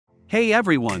Hey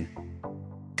everyone!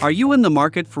 Are you in the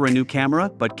market for a new camera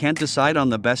but can't decide on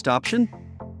the best option?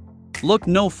 Look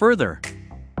no further.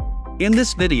 In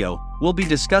this video, we'll be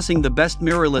discussing the best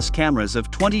mirrorless cameras of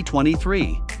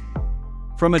 2023.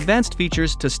 From advanced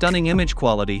features to stunning image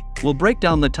quality, we'll break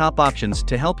down the top options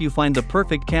to help you find the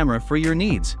perfect camera for your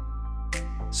needs.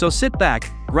 So sit back,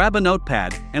 grab a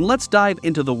notepad, and let's dive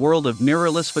into the world of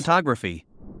mirrorless photography.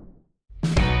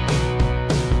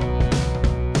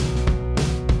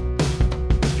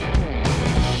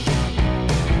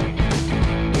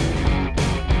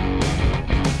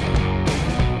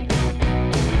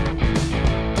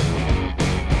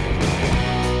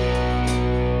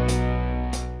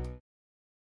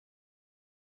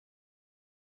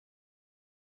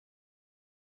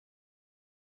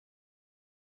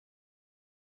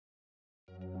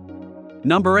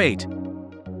 Number 8.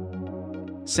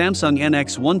 Samsung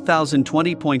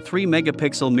NX1020.3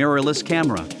 Megapixel Mirrorless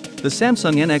Camera. The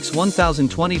Samsung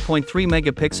NX1020.3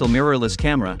 Megapixel mirrorless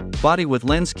camera, body with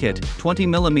lens kit,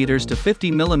 20mm to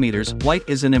 50mm wide,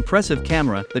 is an impressive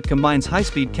camera that combines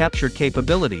high-speed capture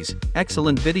capabilities,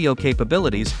 excellent video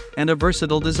capabilities, and a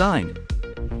versatile design.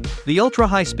 The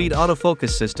ultra-high-speed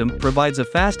autofocus system provides a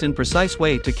fast and precise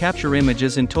way to capture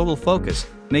images in total focus,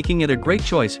 making it a great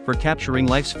choice for capturing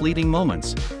life's fleeting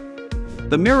moments.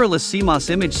 The mirrorless CMOS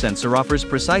image sensor offers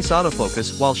precise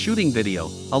autofocus while shooting video,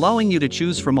 allowing you to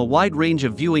choose from a wide range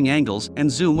of viewing angles and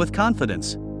zoom with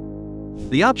confidence.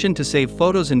 The option to save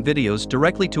photos and videos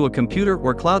directly to a computer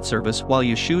or cloud service while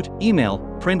you shoot, email,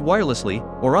 print wirelessly,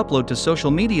 or upload to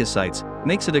social media sites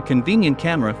makes it a convenient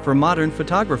camera for modern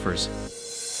photographers.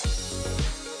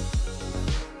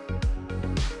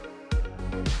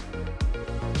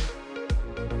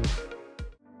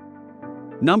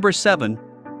 Number 7.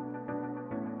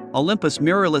 Olympus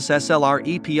Mirrorless SLR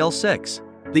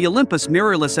EPL6. The Olympus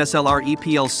Mirrorless SLR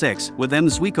EPL6 with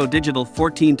Zuiko Digital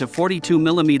 14 to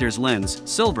 42mm lens,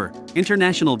 silver,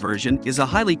 international version is a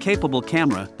highly capable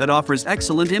camera that offers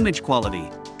excellent image quality.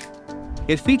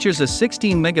 It features a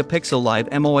 16-megapixel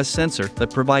live MOS sensor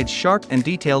that provides sharp and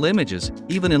detailed images,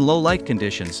 even in low light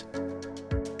conditions.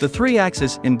 The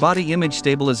 3-axis in-body image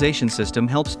stabilization system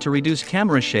helps to reduce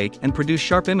camera shake and produce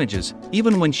sharp images,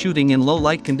 even when shooting in low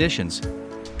light conditions.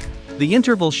 The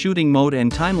interval shooting mode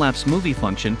and time-lapse movie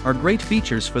function are great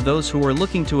features for those who are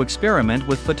looking to experiment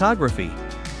with photography.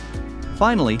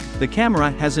 Finally, the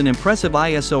camera has an impressive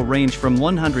ISO range from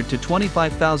 100 to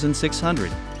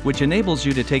 25,600, which enables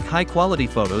you to take high-quality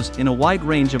photos in a wide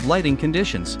range of lighting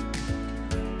conditions.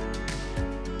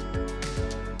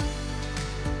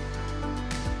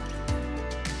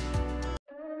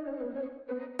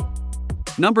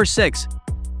 Number 6.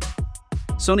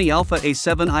 Sony Alpha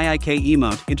A7 IIK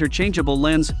E-mount interchangeable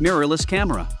lens mirrorless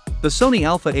camera. The Sony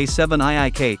Alpha A7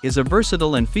 IIK is a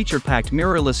versatile and feature-packed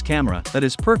mirrorless camera that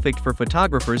is perfect for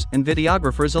photographers and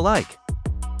videographers alike.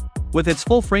 With its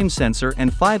full-frame sensor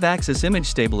and 5-axis image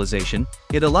stabilization,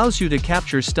 it allows you to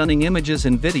capture stunning images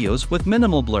and videos with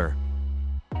minimal blur.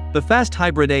 The fast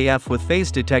hybrid AF with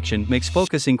phase detection makes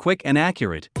focusing quick and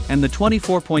accurate, and the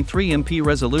 24.3 MP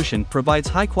resolution provides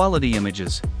high-quality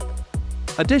images.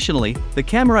 Additionally, the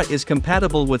camera is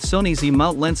compatible with Sony's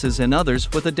E-mount lenses and others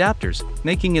with adapters,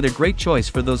 making it a great choice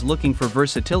for those looking for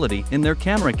versatility in their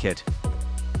camera kit.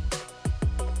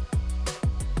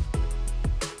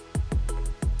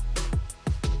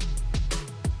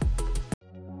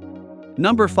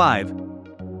 Number 5.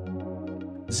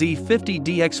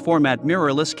 Z50DX Format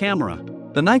Mirrorless Camera.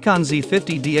 The Nikon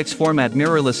Z50DX Format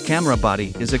mirrorless camera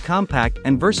body is a compact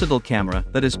and versatile camera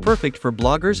that is perfect for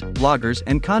bloggers, vloggers,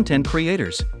 and content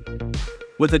creators.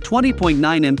 With a 20.9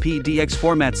 MP DX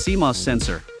format CMOS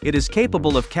sensor, it is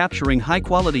capable of capturing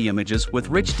high-quality images with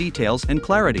rich details and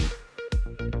clarity.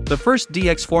 The first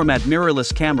DX format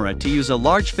mirrorless camera to use a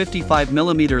large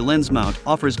 55mm lens mount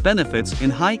offers benefits in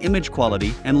high image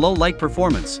quality and low light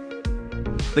performance.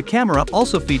 The camera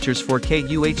also features 4K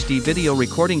UHD video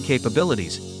recording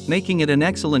capabilities, making it an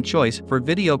excellent choice for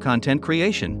video content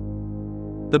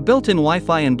creation. The built-in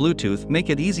Wi-Fi and Bluetooth make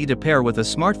it easy to pair with a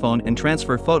smartphone and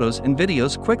transfer photos and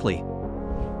videos quickly.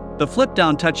 The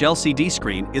flip-down touch LCD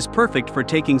screen is perfect for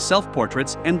taking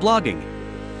self-portraits and blogging.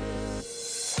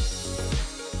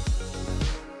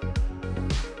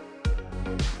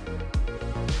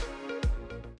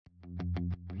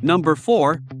 Number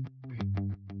 4.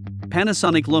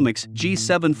 Panasonic LUMIX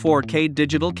G7 4K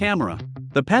Digital Camera.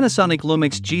 The Panasonic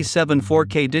LUMIX G7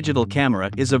 4K digital camera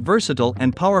is a versatile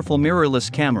and powerful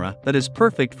mirrorless camera that is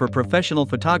perfect for professional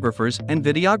photographers and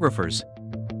videographers.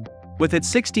 With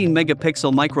its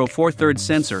 16-megapixel micro Four Thirds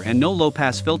sensor and no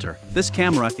low-pass filter, this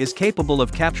camera is capable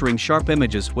of capturing sharp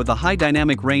images with a high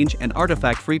dynamic range and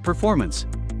artifact-free performance.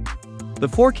 The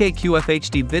 4K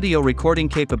QFHD video recording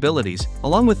capabilities,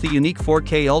 along with the unique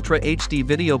 4K Ultra HD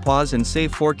video pause and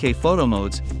save 4K photo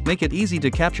modes, make it easy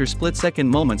to capture split-second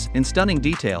moments in stunning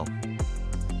detail.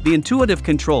 The intuitive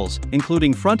controls,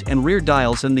 including front and rear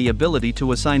dials and the ability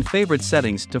to assign favorite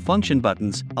settings to function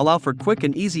buttons, allow for quick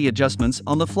and easy adjustments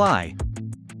on the fly.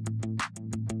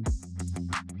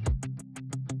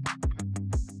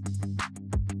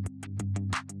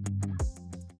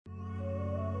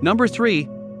 Number 3.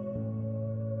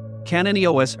 Canon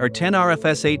EOS R10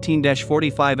 RFS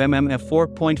 18-45mm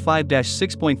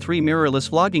f4.5-6.3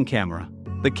 mirrorless vlogging camera.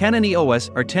 The Canon EOS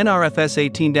R10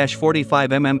 RFS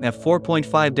 18-45mm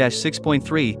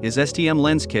f4.5-6.3 is STM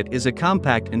lens kit is a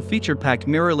compact and feature-packed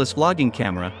mirrorless vlogging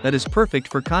camera that is perfect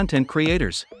for content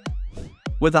creators.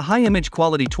 With a high image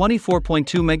quality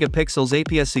 24.2 megapixels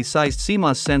APS-C-sized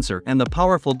CMOS sensor and the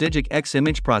powerful Digic X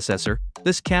image processor,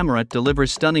 this camera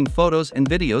delivers stunning photos and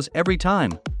videos every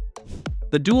time.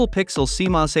 The dual-pixel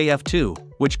CMOS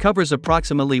AF2, which covers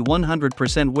approximately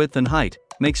 100% width and height,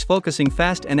 makes focusing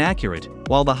fast and accurate,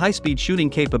 while the high-speed shooting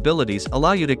capabilities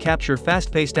allow you to capture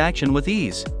fast-paced action with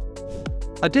ease.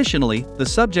 Additionally, the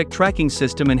subject tracking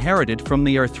system inherited from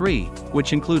the R3,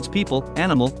 which includes people,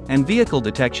 animal, and vehicle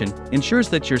detection, ensures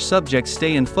that your subjects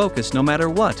stay in focus no matter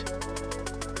what.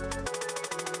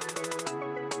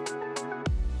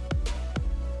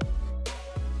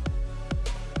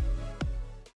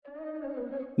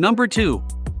 Number 2.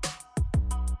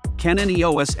 Canon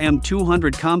EOS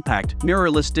M200 Compact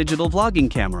Mirrorless Digital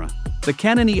Vlogging Camera. The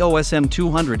Canon EOS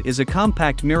M200 is a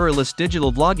compact mirrorless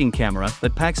digital vlogging camera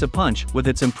that packs a punch with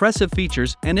its impressive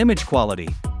features and image quality.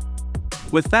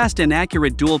 With fast and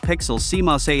accurate dual-pixel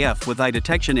CMOS AF with eye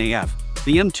detection AF,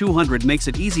 the M200 makes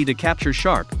it easy to capture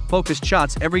sharp, focused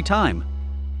shots every time.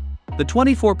 The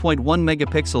 24.1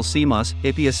 megapixel CMOS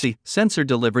APS-C sensor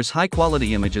delivers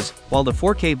high-quality images, while the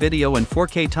 4K video and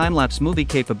 4K time-lapse movie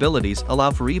capabilities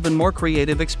allow for even more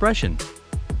creative expression.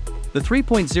 The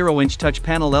 3.0-inch touch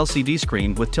panel LCD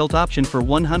screen with tilt option for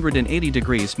 180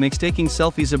 degrees makes taking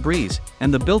selfies a breeze,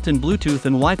 and the built-in Bluetooth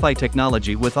and Wi-Fi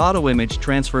technology with auto image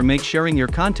transfer makes sharing your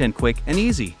content quick and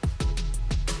easy.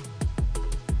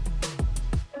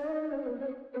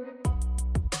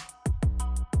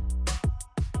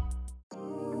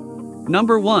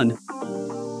 Number 1.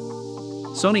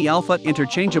 Sony Alpha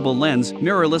Interchangeable Lens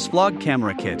Mirrorless Vlog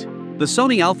Camera Kit. The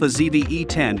Sony Alpha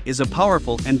ZV-E10 is a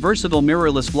powerful and versatile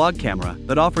mirrorless vlog camera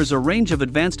that offers a range of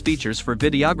advanced features for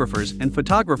videographers and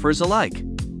photographers alike.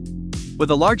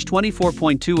 With a large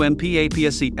 24.2 MP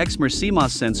APS-C XMR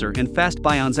CMOS sensor and fast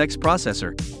Bions X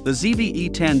processor, the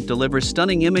ZV-E10 delivers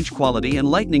stunning image quality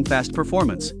and lightning-fast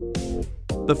performance.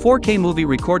 The 4K movie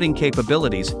recording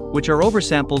capabilities, which are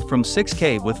oversampled from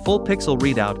 6K with full pixel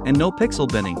readout and no pixel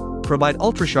binning, provide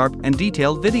ultra-sharp and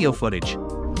detailed video footage.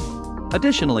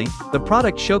 Additionally, the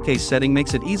product showcase setting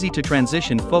makes it easy to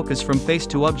transition focus from face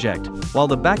to object, while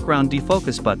the background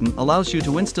defocus button allows you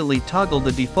to instantly toggle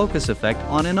the defocus effect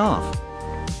on and off.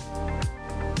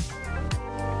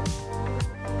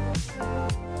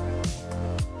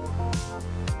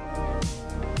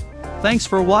 Thanks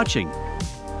for watching.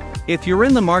 If you're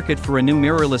in the market for a new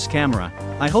mirrorless camera,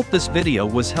 I hope this video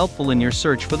was helpful in your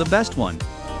search for the best one.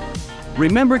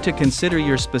 Remember to consider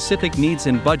your specific needs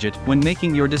and budget when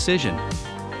making your decision.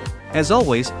 As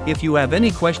always, if you have any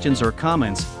questions or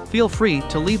comments, feel free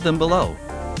to leave them below.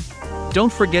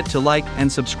 Don't forget to like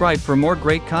and subscribe for more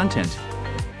great content.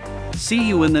 See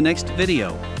you in the next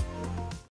video.